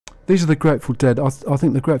These are the Grateful Dead. I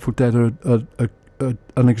think the Grateful Dead are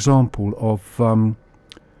an example of,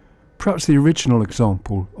 perhaps the original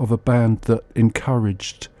example of a band that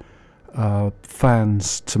encouraged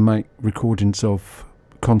fans to make recordings of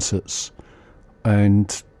concerts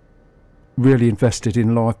and really invested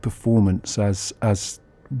in live performance as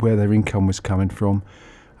where their income was coming from.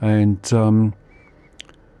 And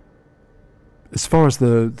as far as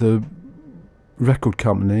the record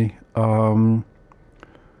company,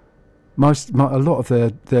 a lot of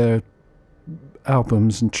their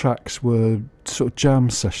albums and tracks were sort of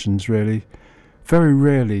jam sessions, really. Very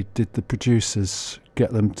rarely did the producers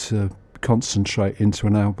get them to concentrate into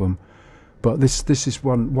an album. But this is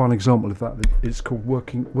one example of that. It's called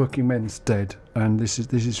Working Men's Dead, and this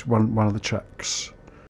is one of the tracks.